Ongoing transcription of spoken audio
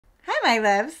my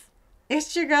loves.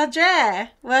 It's your girl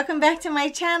Dre. Welcome back to my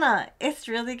channel. It's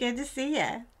really good to see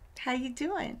ya. How you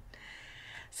doing?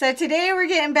 So today we're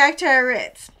getting back to our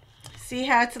roots. See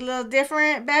how it's a little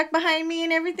different back behind me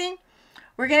and everything?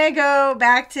 We're going to go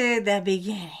back to the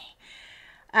beginning.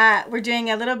 We're doing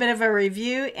a little bit of a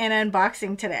review and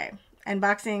unboxing today.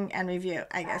 Unboxing and review,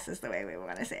 I guess is the way we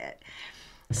want to say it.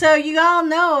 So you all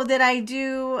know that I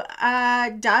do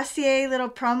Dossier little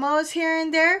promos here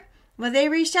and there. Well, they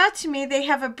reached out to me. They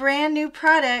have a brand new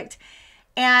product,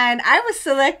 and I was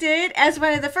selected as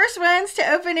one of the first ones to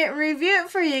open it and review it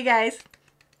for you guys.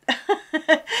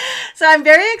 So I'm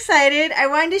very excited. I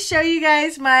wanted to show you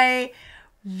guys my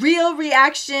real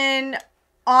reaction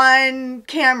on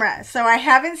camera. So I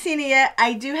haven't seen it yet.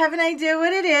 I do have an idea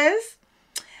what it is,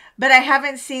 but I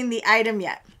haven't seen the item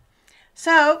yet.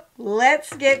 So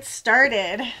let's get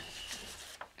started.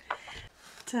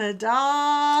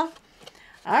 Ta-da!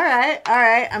 All right.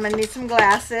 I'm gonna need some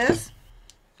glasses.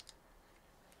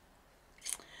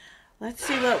 Let's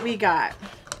see what we got.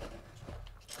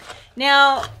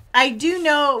 Now, I do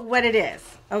know what it is.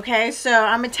 Okay, so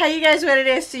I'm gonna tell you guys what it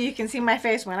is so you can see my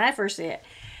face when I first see it.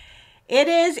 It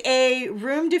is a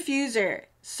room diffuser.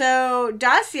 So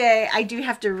Dossier, I do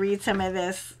have to read some of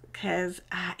this because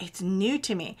it's new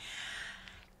to me.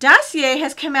 Dossier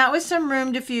has come out with some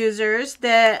room diffusers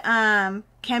that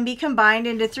can be combined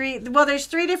into there's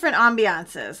three different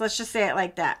ambiances. Let's just say it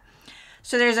like that.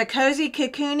 So there's a cozy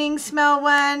cocooning smell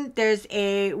one. There's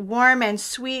a warm and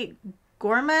sweet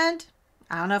gourmand.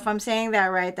 I don't know if I'm saying that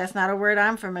right. That's not a word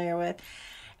I'm familiar with.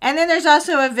 And then there's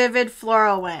also a vivid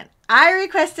floral one. I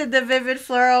requested the vivid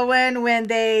floral one when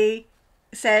they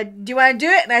said, do you want to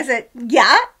do it? And I said,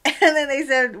 yeah. And then they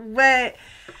said, what?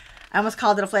 I almost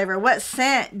called it a flavor. What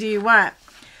scent do you want?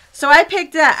 So I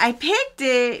picked that. I picked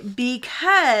it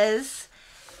because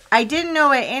I didn't know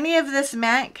what any of this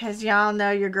meant, because y'all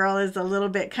know your girl is a little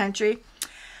bit country.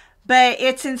 But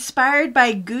it's inspired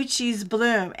by Gucci's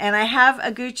Bloom. And I have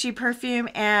a Gucci perfume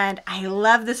and I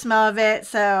love the smell of it.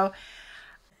 So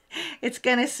it's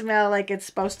going to smell like it's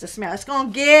supposed to smell. It's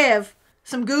going to give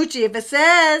some Gucci. If it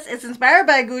says it's inspired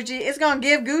by Gucci, it's going to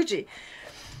give Gucci.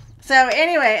 So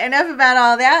anyway, enough about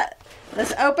all that.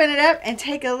 Let's open it up and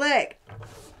take a look.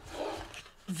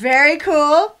 Very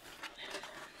cool.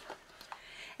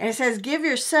 And it says, give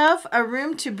yourself a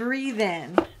room to breathe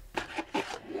in.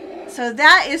 So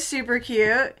that is super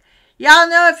cute. Y'all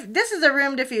know if this is a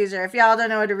room diffuser, if y'all don't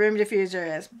know what a room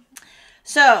diffuser is.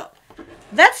 So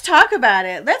let's talk about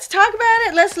it. Let's talk about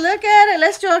it. Let's look at it.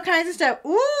 Let's do all kinds of stuff.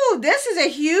 Ooh, this is a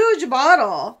huge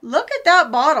bottle. Look at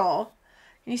that bottle.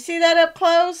 Can you see that up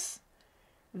close?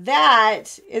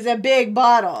 That is a big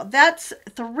bottle. That's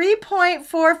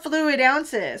 3.4 fluid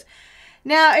ounces.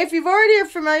 Now, if you've already are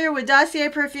familiar with Dossier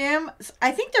perfume,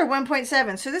 I think they're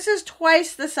 1.7. So this is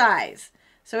twice the size.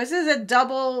 So this is a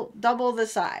double the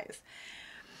size.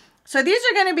 So these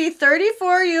are going to be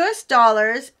 $34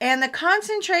 US, and the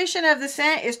concentration of the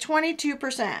scent is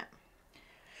 22%.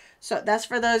 So that's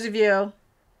for those of you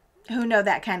who know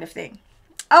that kind of thing.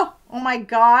 Oh my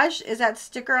gosh, is that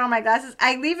sticker on my glasses?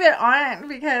 I leave it on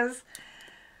because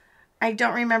I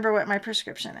don't remember what my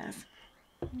prescription is.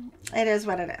 It is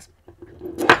what it is.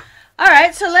 All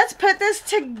right, so let's put this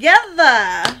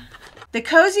together. The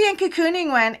cozy and cocooning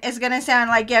one is going to sound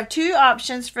like you have two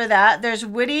options for that. There's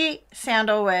woody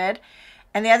sandalwood,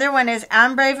 and the other one is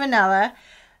ombre vanilla.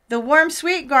 The warm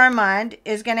sweet gourmand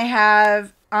is going to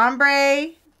have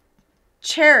ombre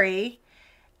cherry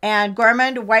and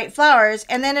gourmand white flowers,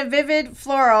 and then a vivid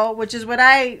floral, which is what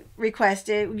I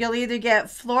requested. You'll either get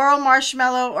floral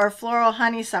marshmallow or floral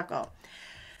honeysuckle.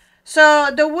 So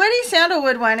the woody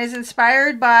sandalwood one is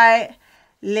inspired by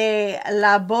Le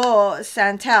Labo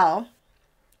Santel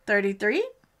 33.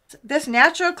 This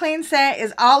natural clean scent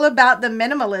is all about the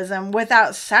minimalism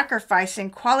without sacrificing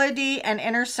quality and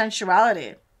inner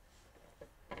sensuality.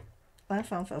 That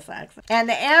sounds so sexy. And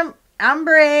the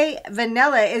ombre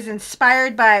vanilla is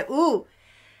inspired by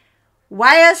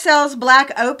YSL's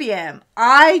Black Opium.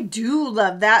 I do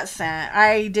love that scent.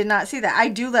 I did not see that. I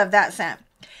do love that scent.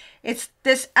 It's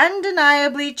this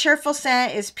undeniably cheerful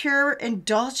scent is pure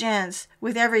indulgence.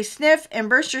 With every sniff,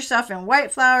 immerse yourself in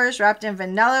white flowers wrapped in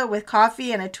vanilla with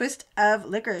coffee and a twist of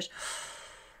licorice.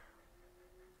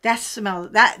 That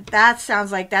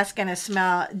sounds like that's gonna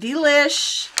smell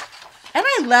delish. And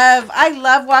I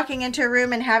love walking into a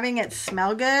room and having it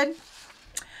smell good.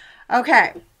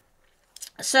 Okay.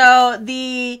 So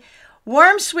the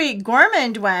warm sweet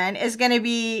gourmand one is going to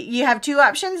be, you have two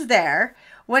options there.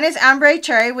 One is ombre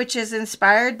cherry, which is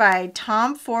inspired by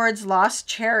Tom Ford's Lost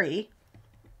Cherry.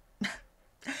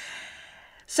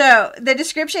 So the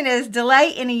description is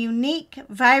delight in a unique,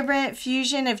 vibrant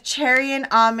fusion of cherry and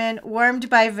almond warmed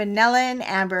by vanilla and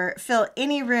amber. Fill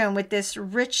any room with this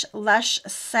rich, lush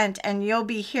scent and you'll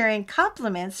be hearing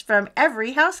compliments from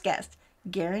every house guest.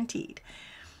 Guaranteed.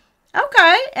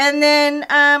 Okay. And then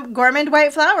Gourmand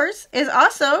White Flowers is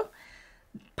also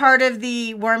part of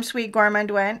the Warm Sweet Gourmand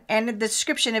one. And the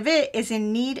description of it is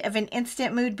in need of an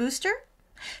instant mood booster.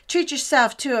 Treat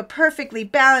yourself to a perfectly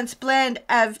balanced blend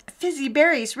of fizzy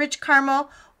berries, rich caramel,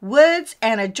 woods,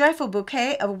 and a joyful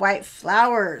bouquet of white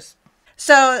flowers.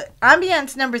 So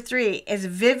ambience number 3 is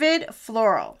vivid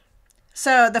floral.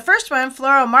 So the first one,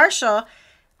 floral marshmallow,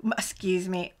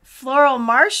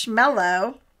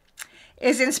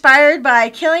 is inspired by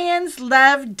Killian's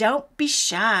Love Don't Be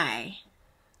Shy.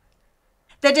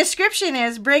 The description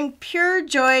is bring pure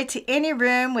joy to any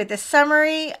room with a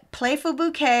summery, playful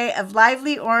bouquet of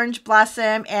lively orange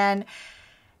blossom and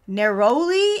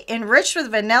neroli enriched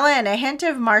with vanilla and a hint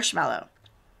of marshmallow.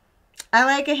 I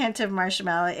like a hint of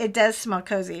marshmallow. It does smell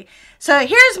cozy. So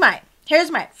here's mine.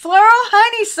 Floral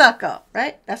honeysuckle,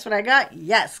 right? That's what I got?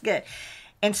 Yes, good.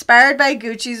 Inspired by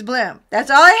Gucci's Bloom. That's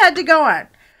all I had to go on.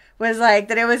 Was like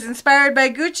that it was inspired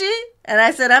by Gucci. And I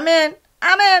said, I'm in.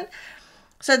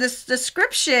 So this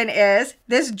description is,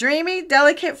 this dreamy,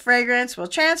 delicate fragrance will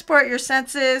transport your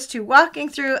senses to walking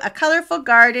through a colorful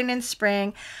garden in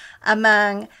spring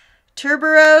among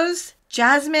tuberose,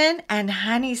 jasmine, and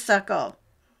honeysuckle.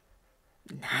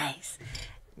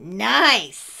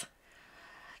 Nice.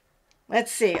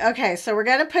 Let's see. Okay, so we're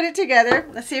going to put it together.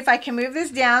 Let's see if I can move this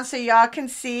down so y'all can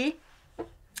see.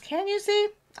 Can you see?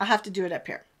 I'll have to do it up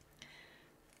here.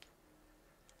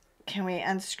 Can we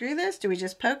unscrew this? Do we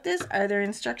just poke this? Are there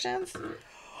instructions?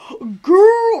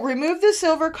 Girl, remove the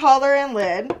silver collar and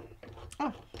lid.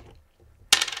 Oh.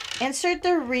 Insert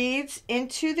the reeds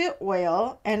into the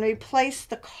oil and replace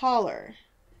the collar.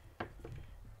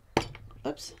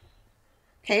 Oops.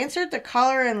 Okay, insert the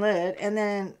collar and lid, and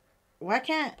then why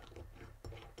can't...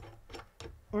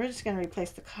 We're just going to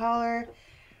replace the collar.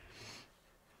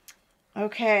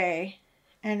 Okay.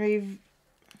 And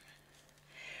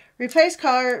replace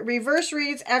collar, reverse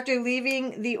reeds after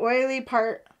leaving the oily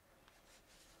part.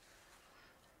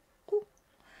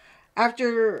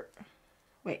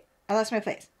 Wait, I lost my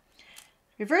place.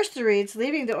 Reverse the reeds,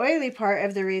 leaving the oily part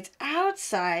of the reeds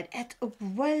outside.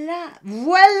 Voila,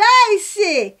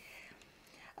 ici.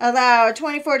 Allow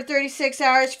 24 to 36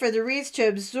 hours for the reeds to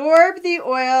absorb the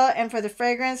oil and for the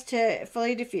fragrance to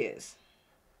fully diffuse.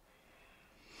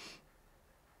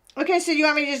 Okay, so you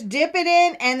want me to just dip it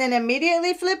in and then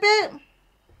immediately flip it?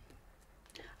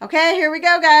 Okay, here we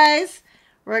go, guys.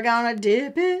 We're going to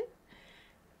dip it.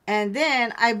 And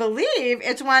then I believe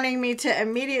it's wanting me to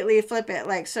immediately flip it,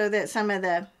 like so that some of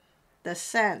the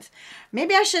scents.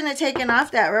 Maybe I shouldn't have taken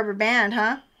off that rubber band,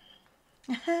 huh?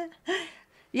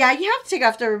 Yeah, you have to take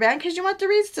off the rubber band because you want the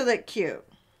reeds to look cute.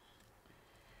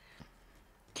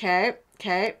 Okay.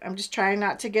 I'm just trying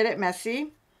not to get it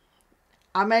messy.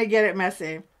 I'm going to get it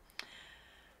messy.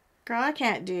 Girl, I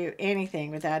can't do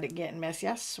anything without it getting messy.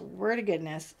 I swear to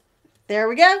goodness. There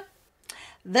we go.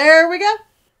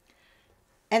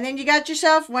 And then you got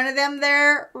yourself one of them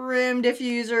there room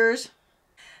diffusers.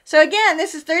 So again,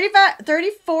 this is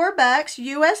 $34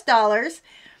 US dollars.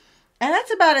 And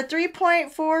that's about a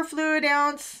 3.4 fluid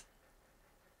ounce.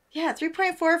 Yeah,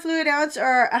 3.4 fluid ounce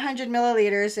or 100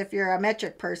 milliliters if you're a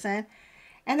metric person.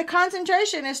 And the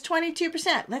concentration is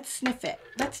 22%. Let's sniff it.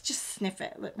 Let's just sniff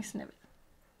it. Let me sniff it.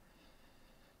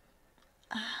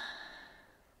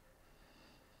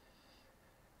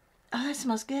 Oh, that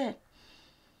smells good.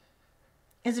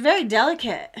 It's very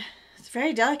delicate.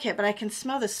 But I can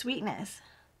smell the sweetness.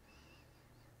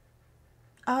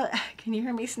 Oh, can you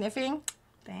hear me sniffing?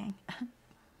 Dang.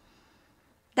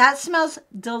 That smells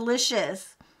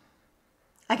delicious.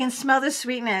 I can smell the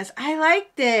sweetness. I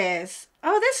like this.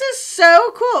 Oh, this is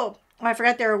so cool. Oh, I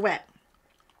forgot they were wet.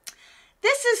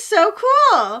 This is so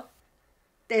cool.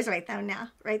 There's my thumbnail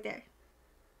right there.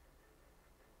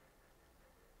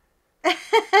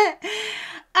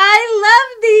 I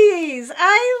love these.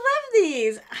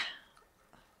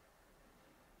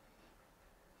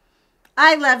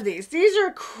 I love these. These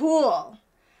are cool.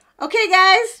 Okay,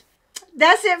 guys.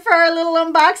 That's it for our little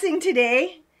unboxing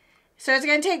today. So it's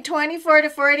going to take 24 to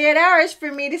 48 hours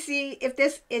for me to see if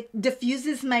it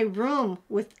diffuses my room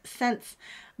with scents.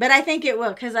 But I think it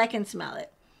will because I can smell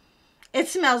it. It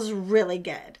smells really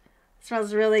good.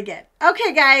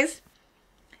 Okay, guys.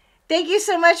 Thank you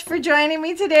so much for joining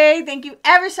me today. Thank you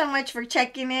ever so much for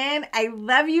checking in. I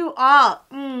love you all.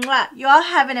 Mwah. You all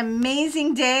have an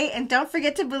amazing day. And don't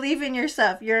forget to believe in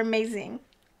yourself. You're amazing.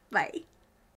 Bye.